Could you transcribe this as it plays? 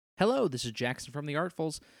Hello, this is Jackson from the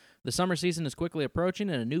Artfuls. The summer season is quickly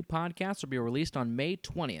approaching, and a new podcast will be released on May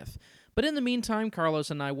 20th. But in the meantime,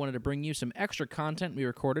 Carlos and I wanted to bring you some extra content we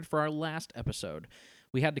recorded for our last episode.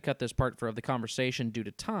 We had to cut this part of the conversation due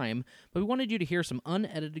to time, but we wanted you to hear some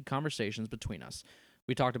unedited conversations between us.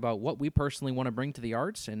 We talked about what we personally want to bring to the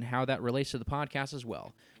arts and how that relates to the podcast as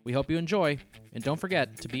well. We hope you enjoy, and don't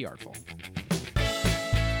forget to be artful.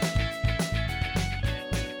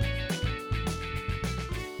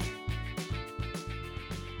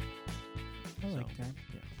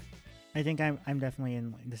 I think I'm definitely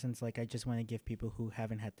in the sense like I just want to give people who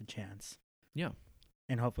haven't had the chance. Yeah.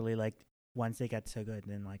 And hopefully like once they get so good,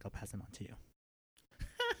 then like I'll pass them on to you.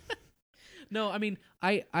 No, I mean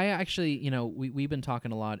I actually, you know, we've been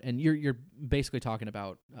talking a lot, and you're basically talking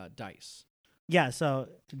about DICE. Yeah, so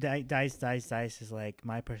DICE is like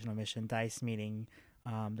my personal mission. DICE meaning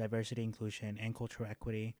diversity, inclusion, and cultural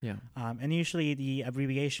equity. Yeah. And usually the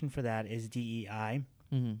abbreviation for that is DEI.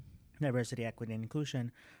 Mm-hmm. Diversity, equity, and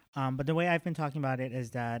inclusion. But the way I've been talking about it is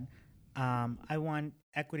that I want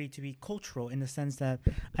equity to be cultural in the sense that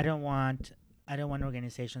I don't want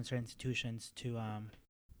organizations or institutions to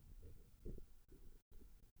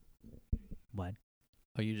what?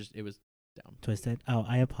 Oh, it was down. Twisted? Oh,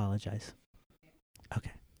 I apologize.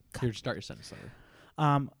 Okay. Here, start your sentence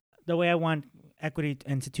over. The way I want equity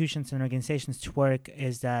institutions and organizations to work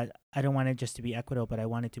is that I don't want it just to be equitable, but I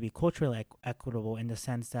want it to be culturally equitable in the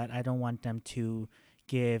sense that I don't want them to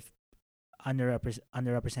give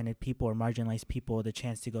underrepresented people or marginalized people the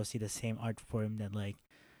chance to go see the same art form that like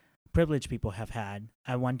privileged people have had.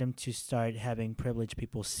 I want them to start having privileged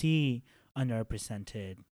people see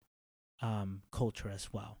underrepresented culture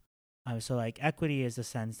as well. So like equity is the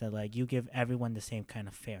sense that like you give everyone the same kind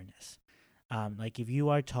of fairness. Like if you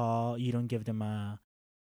are tall, you don't give them a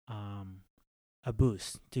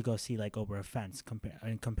boost to go see like over a fence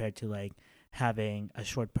compared to like having a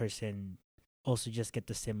short person also just get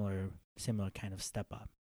the similar kind of step up.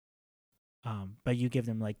 But you give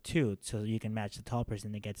them like 2 so you can match the tall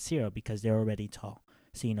person that gets 0 because they're already tall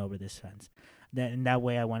seeing over this fence. In that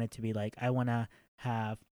way I want it to be like I want to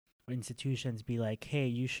have institutions be like, hey,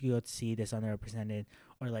 you should go see this underrepresented,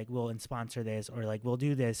 or like we'll sponsor this, or like we'll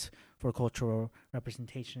do this for cultural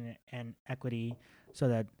representation and equity, so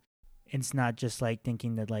that it's not just like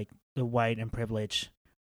thinking that like the white and privileged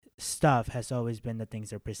stuff has always been the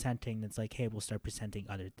things they're presenting. It's like, hey, we'll start presenting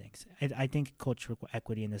other things. I think cultural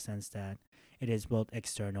equity in the sense that it is both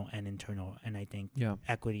external and internal, and I think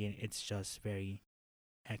equity, it's just very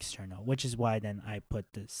external, which is why then I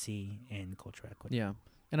put the C in cultural equity. Yeah.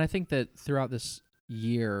 And I think that throughout this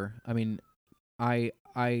year, I mean, I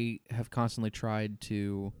have constantly tried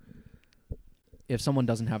to, if someone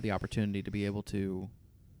doesn't have the opportunity to be able to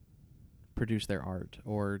produce their art,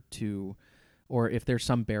 or if there's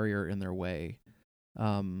some barrier in their way,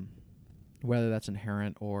 whether that's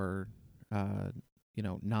inherent or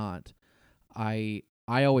not, I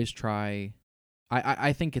always try.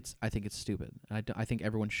 I think it's stupid. I think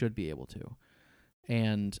everyone should be able to.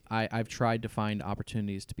 And I've tried to find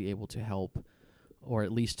opportunities to be able to help, or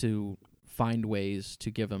at least to find ways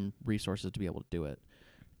to give them resources to be able to do it.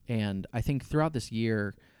 And I think throughout this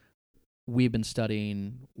year, we've been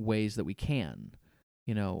studying ways that we can,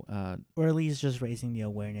 or at least just raising the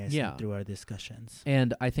awareness through our discussions.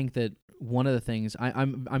 And I think that one of the things,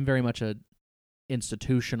 I'm very much a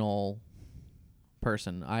institutional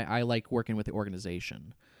person. I like working with the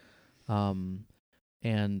organization.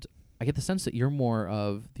 And I get the sense that you're more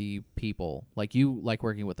of the people. Like, you like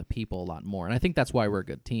working with the people a lot more. And I think that's why we're a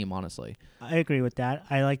good team, honestly. I agree with that.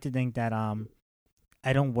 I like to think that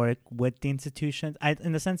I don't work with the institutions.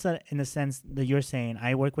 In the sense that you're saying,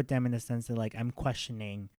 I work with them in the sense that like I'm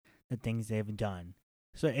questioning the things they've done.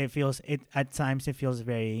 So at times it feels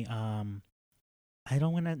very I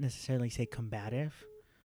don't want to necessarily say combative.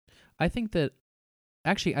 I think that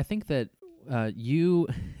you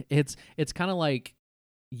it's kind of like,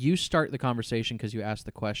 you start the conversation because you ask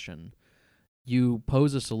the question, you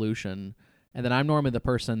pose a solution, and then I'm normally the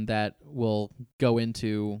person that will go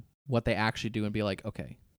into what they actually do and be like,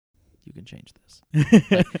 okay, you can change this.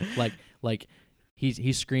 like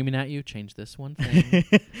he's screaming at you, change this one thing,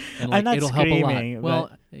 and like, I'm not it'll screaming, help a lot.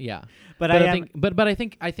 Well, yeah, but I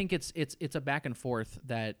think it's a back and forth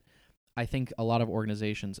that I think a lot of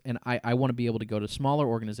organizations, and I want to be able to go to smaller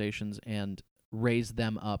organizations and raise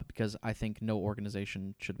them up, because I think no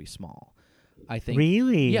organization should be small. I think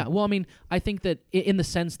really, yeah. Well, I mean, I think that in the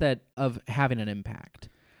sense that of having an impact.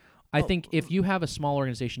 I think if you have a small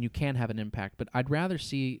organization, you can have an impact, but I'd rather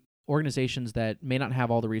see organizations that may not have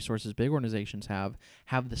all the resources big organizations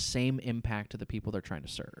have the same impact to the people they're trying to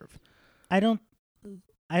serve. I don't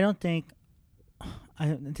I don't think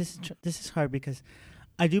this is hard because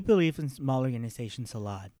I do believe in small organizations a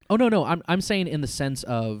lot. Oh no, I'm saying in the sense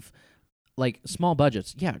of like small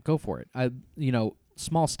budgets. Yeah, go for it.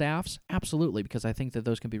 Small staffs, absolutely, because I think that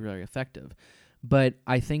those can be really effective. But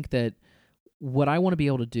I think that what I want to be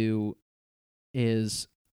able to do is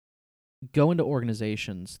go into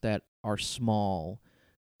organizations that are small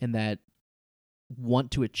and that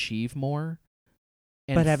want to achieve more,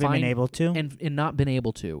 and But haven't been able to? and not been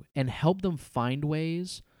able to, and help them find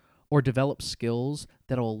ways or develop skills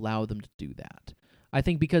that will allow them to do that. I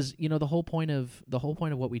think because the whole point of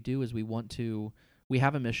what we do is we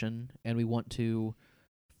have a mission and we want to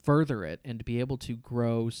further it and to be able to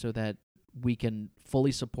grow so that we can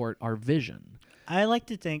fully support our vision. I like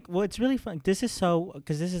to think, well, it's really fun. This is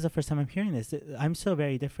because this is the first time I'm hearing this. I'm so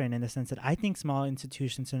very different in the sense that I think small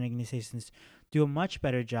institutions and organizations do a much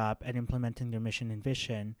better job at implementing their mission and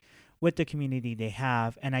vision with the community they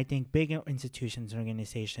have. And I think big institutions and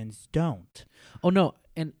organizations don't. Oh, no.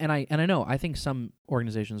 And I know, I think some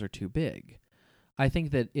organizations are too big. I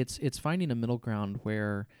think that it's finding a middle ground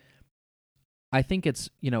where I think it's,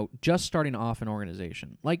 just starting off an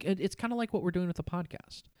organization. Like, it's kind of like what we're doing with the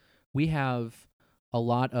podcast. We have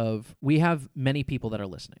many people that are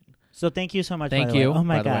listening. So thank you so much. Thank by the you. Way. Oh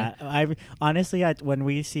my by the God. way. I honestly, when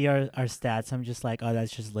we see our stats, I'm just like, oh,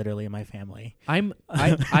 that's just literally my family.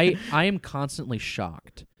 I am constantly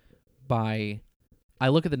shocked by, I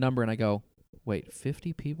look at the number and I go, wait,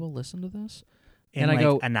 50 people listen to this? In and like I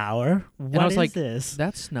go, an hour? And I was is like, this?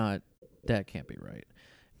 That can't be right.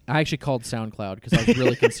 I actually called SoundCloud because I was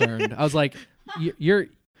really concerned. I was like, you're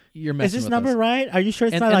messing Is this with number us. right? Are you sure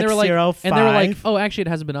it's And not they were like 0, 5? And they were like, oh, actually, it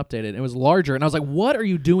hasn't been updated. It was larger. And I was like, what are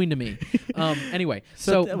you doing to me? Anyway,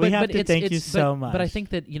 we have to thank you so much. But I think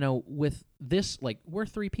that, with this, like, we're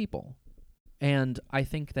 3 people. And I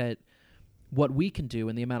think that what we can do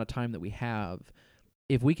in the amount of time that we have,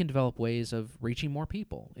 if we can develop ways of reaching more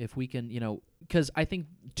people, if we can, because I think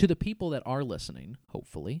to the people that are listening,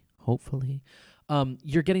 hopefully,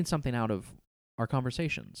 you're getting something out of our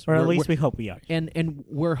conversations. Or at least we hope we are. And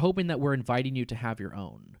we're hoping that we're inviting you to have your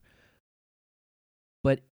own.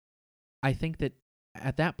 But I think that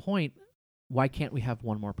at that point, why can't we have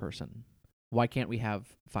one more person? Why can't we have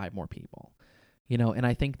 5 more people? And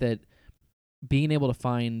I think that being able to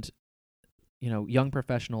find, young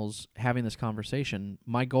professionals having this conversation,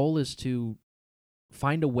 my goal is to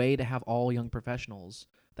find a way to have all young professionals.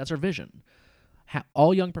 That's our vision.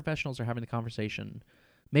 All young professionals are having the conversation,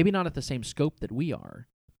 maybe not at the same scope that we are,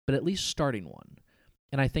 but at least starting one.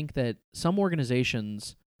 And I think that some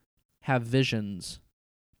organizations have visions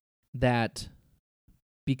that,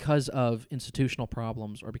 because of institutional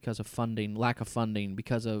problems or because of funding,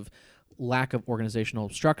 because of lack of organizational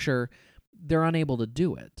structure, they're unable to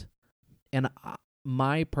do it. And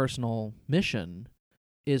my personal mission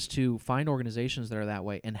is to find organizations that are that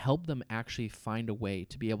way and help them actually find a way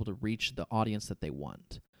to be able to reach the audience that they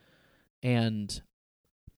want. And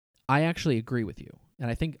I actually agree with you. And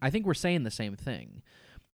I think we're saying the same thing.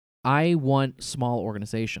 I want small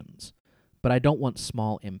organizations, but I don't want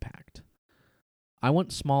small impact. I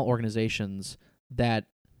want small organizations that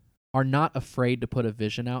are not afraid to put a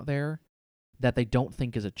vision out there that they don't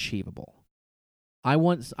think is achievable. I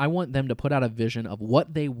want them to put out a vision of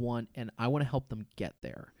what they want, and I want to help them get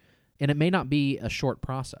there. And it may not be a short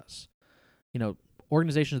process.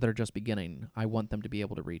 Organizations that are just beginning, I want them to be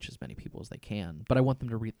able to reach as many people as they can, but I want them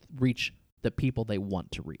to reach the people they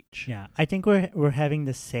want to reach. Yeah, I think we're having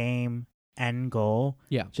the same end goal.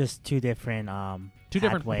 Yeah, just 2 different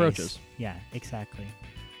different pathways. approaches. Yeah, exactly.